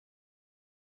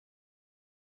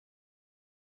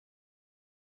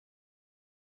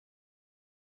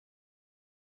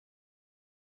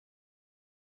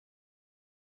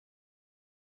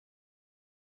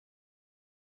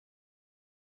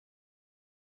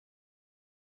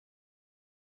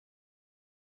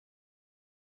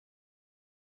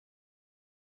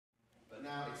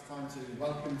now it's time to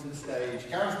welcome to the stage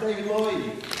Gareth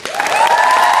David-Lloyd.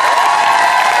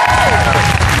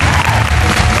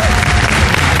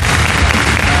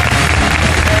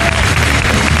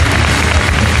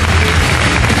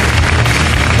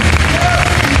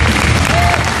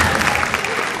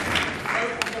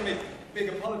 Big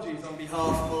apologies on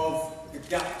behalf of the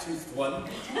gap-toothed one,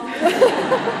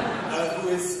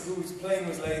 whose plane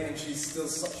was late and she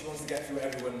wants to get through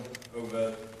everyone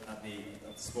over at the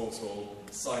sports hall,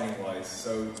 signing-wise,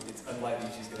 so it's unlikely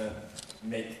she's going to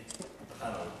make the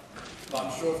panel. But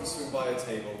I'm sure if you swing by her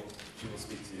table, she will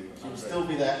speak to you. She'll still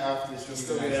be there after this. She'll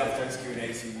still be there after this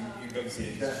Q&A, so you can go and see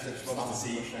it. She wants to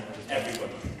see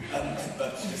everyone.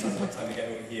 But she just hasn't got time to get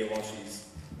over here while she's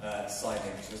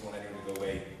signing. She doesn't want anyone to go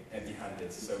away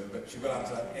empty-handed. So, but she will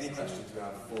answer any questions you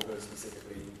have for her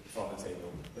specifically from the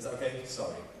table. Is that okay?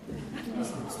 Sorry.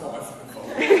 It's not my fucking fault.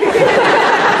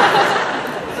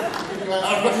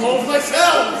 I've got fault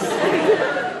myself!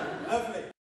 Lovely.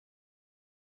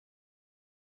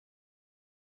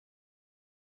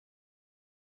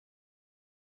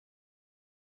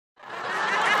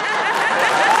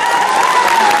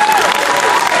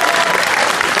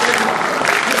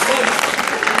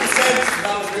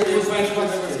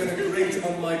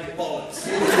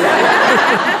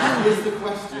 Here's the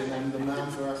question, and the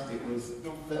man who asked it was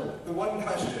Phil. The one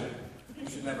question you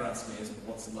should never ask me is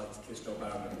what's it like to kiss John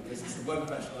Barrowman, because it's the one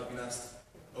question I've been asked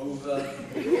over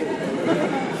and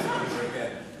over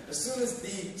again. As soon as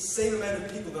the same amount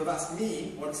of people that have asked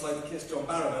me what it's like to kiss John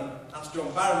Barrowman ask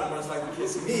John Barrowman what it's like to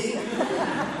kiss me,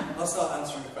 I'll start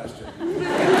answering the question.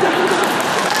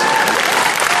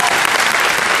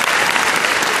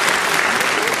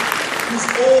 He's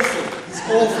awful. He's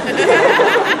awful.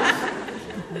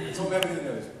 He told me everything he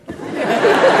knows.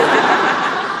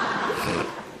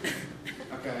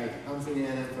 Okay, Anthony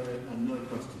and for another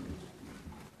question.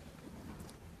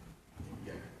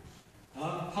 Yeah.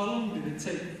 How long did it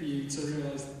take for you to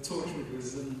realise that Torchwood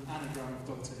was an anagram of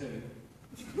Doctor Who?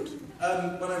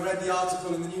 When I read the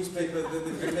article in the newspaper that they were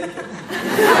going to make it.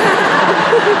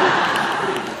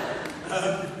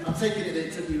 I'm taking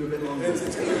it took you a bit longer. It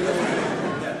took you a little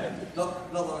bit. Yeah,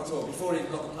 not long at all. Before he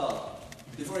got the part.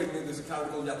 Before he knew there was a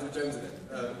character called David Jones in it.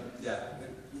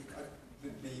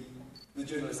 The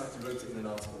journalist actually wrote it in an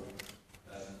article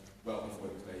well before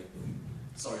it was made.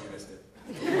 Sorry you missed it.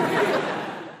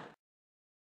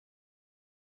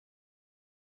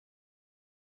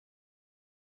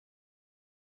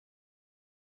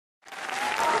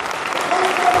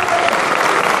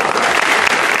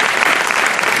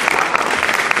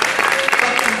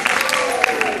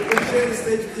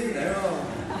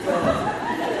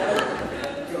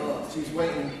 She's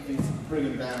waiting for you to bring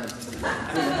him down.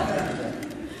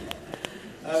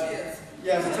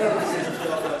 Yeah, it's a terrible decision to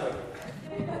off that way.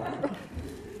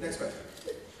 Next question.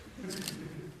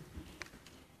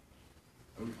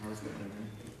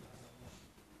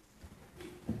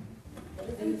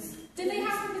 Did they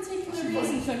have a particular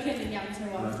reason for killing Yanto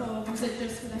off, or was it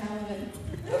just for the hell of it?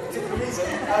 No particular reason.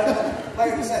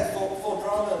 Like I said, for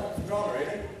drama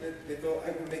really. They thought,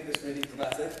 how can we make this really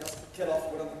dramatic? Let's kill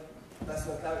off one of the best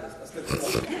little characters. Let's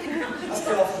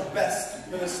kill off the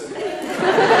best person.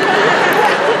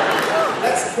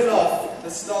 Let's kill off the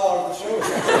star of the show.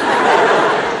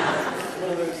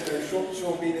 One of those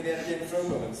Sean Bean in the end Game of Thrones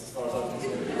moments, as far as I'm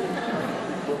concerned.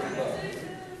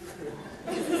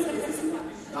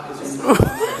 That is it's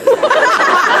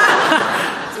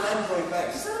an Android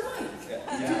mouse. Is that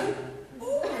right? Yeah. Oh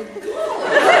my god!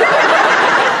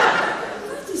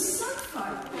 That is sci-fi.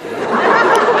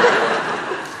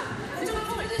 I don't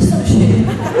want this sort of shit.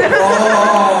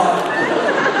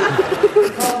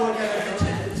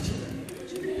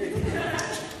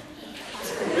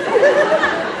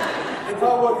 They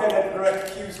can't work out how to direct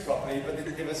cues properly, but they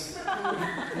can give us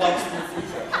lights from the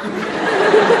future.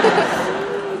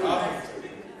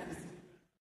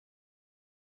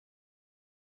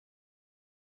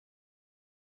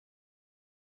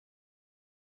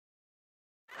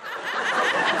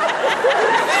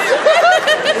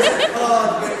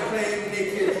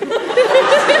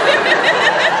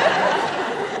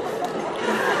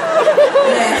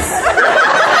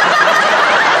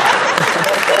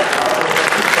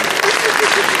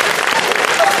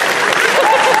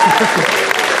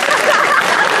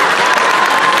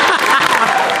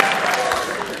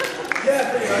 Yeah,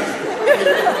 pretty much.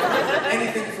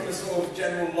 Anything from a sort of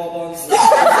general lob-on stuff.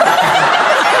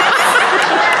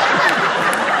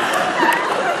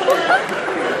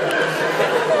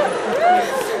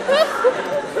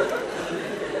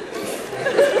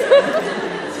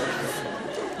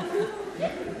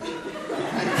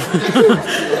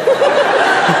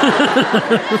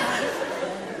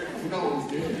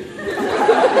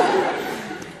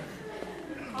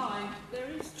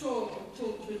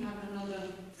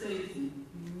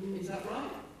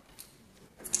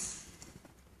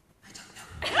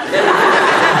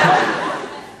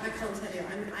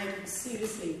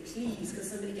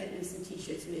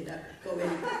 going, or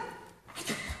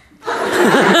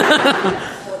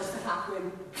just a hat going,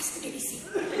 that's the BBC.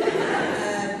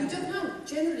 We don't know.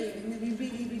 Generally, we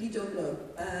really don't know.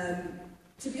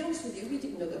 To be honest with you, we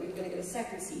didn't know that we were going to get a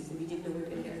second season. We didn't know we were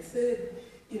going to get a third,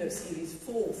 series,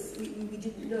 fourth. We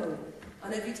didn't know.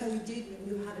 And every time we did,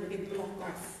 we were having a big block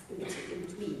off in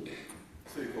between.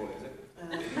 So you call it, is it?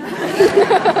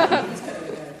 It's kind of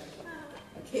like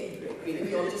a kid break, really.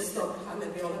 We all just stopped, and then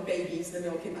we all had babies, then we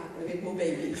all came back, and we had more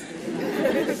babies.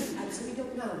 And so we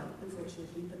don't know,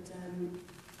 unfortunately, but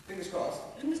Fingers crossed.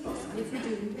 fingers crossed. And if we do,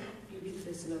 you'll be the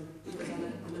first to know, because I'm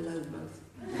a loud mouth.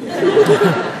 I'm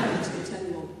just going to tell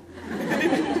you all.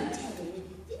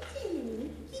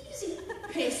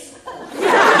 Piss off. They've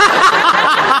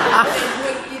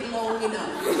waited long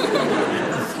enough.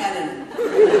 I'm telling them.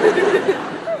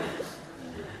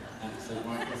 Excellent,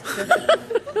 Michael.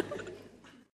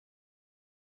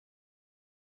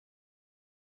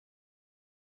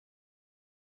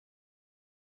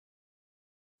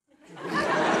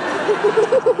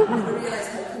 I realised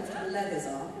how comfortable leathers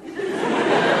are.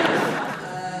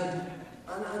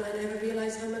 And I never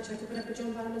realised how much I could put up with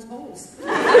John Barrowman's balls.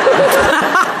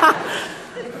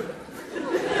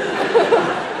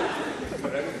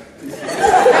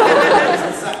 That's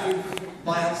exactly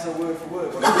my answer, word for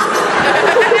word.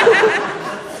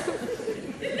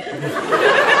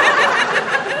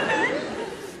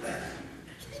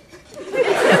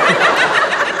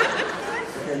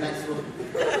 Okay, next one.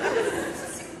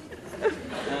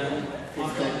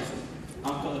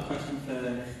 I've got a question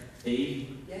for Eve.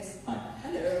 Yes? Hi.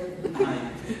 Hello. Hi.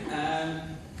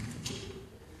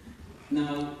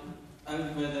 Now,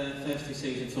 over the first two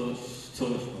seasons of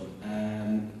Torchwood,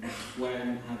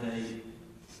 when had a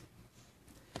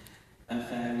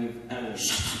affair with Ellen?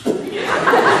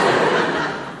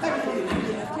 Very funny,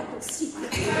 I've kept it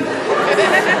secret. I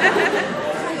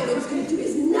thought I was going to do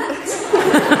his nut.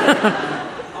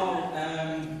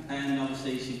 And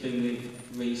obviously she's been with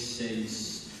Reese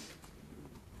since...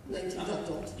 19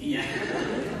 dot. Yeah.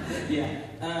 Yeah.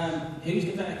 Who's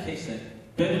the better kisser?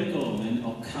 Bernard Gorman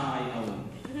or Kai Owen?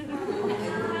 You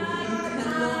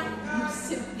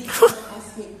simply can't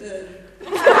ask me Bird.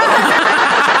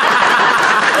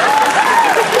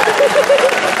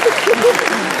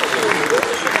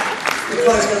 The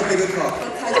guy's got a bigger cock.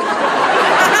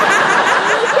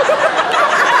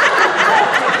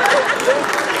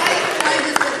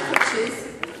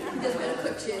 He does better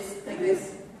crutches like this.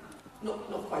 Not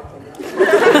quite like that.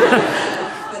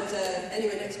 But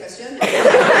anyway, next question.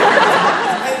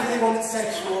 Anything on it's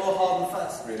sexual or hard and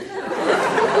fast, really?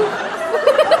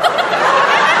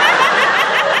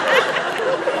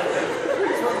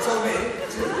 That's what you told me.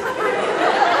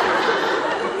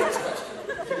 Next question.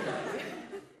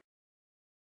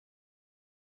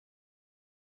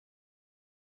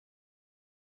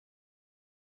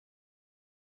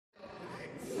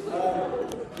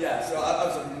 Yeah, so I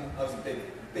was a big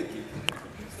geek.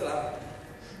 Still am.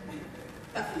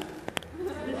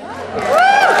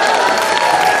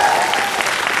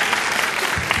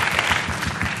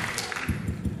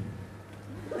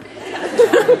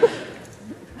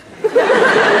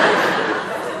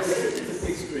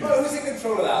 Oh, who's in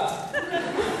control of that?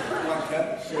 Wanker.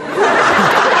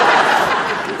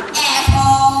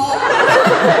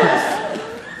 Asshole!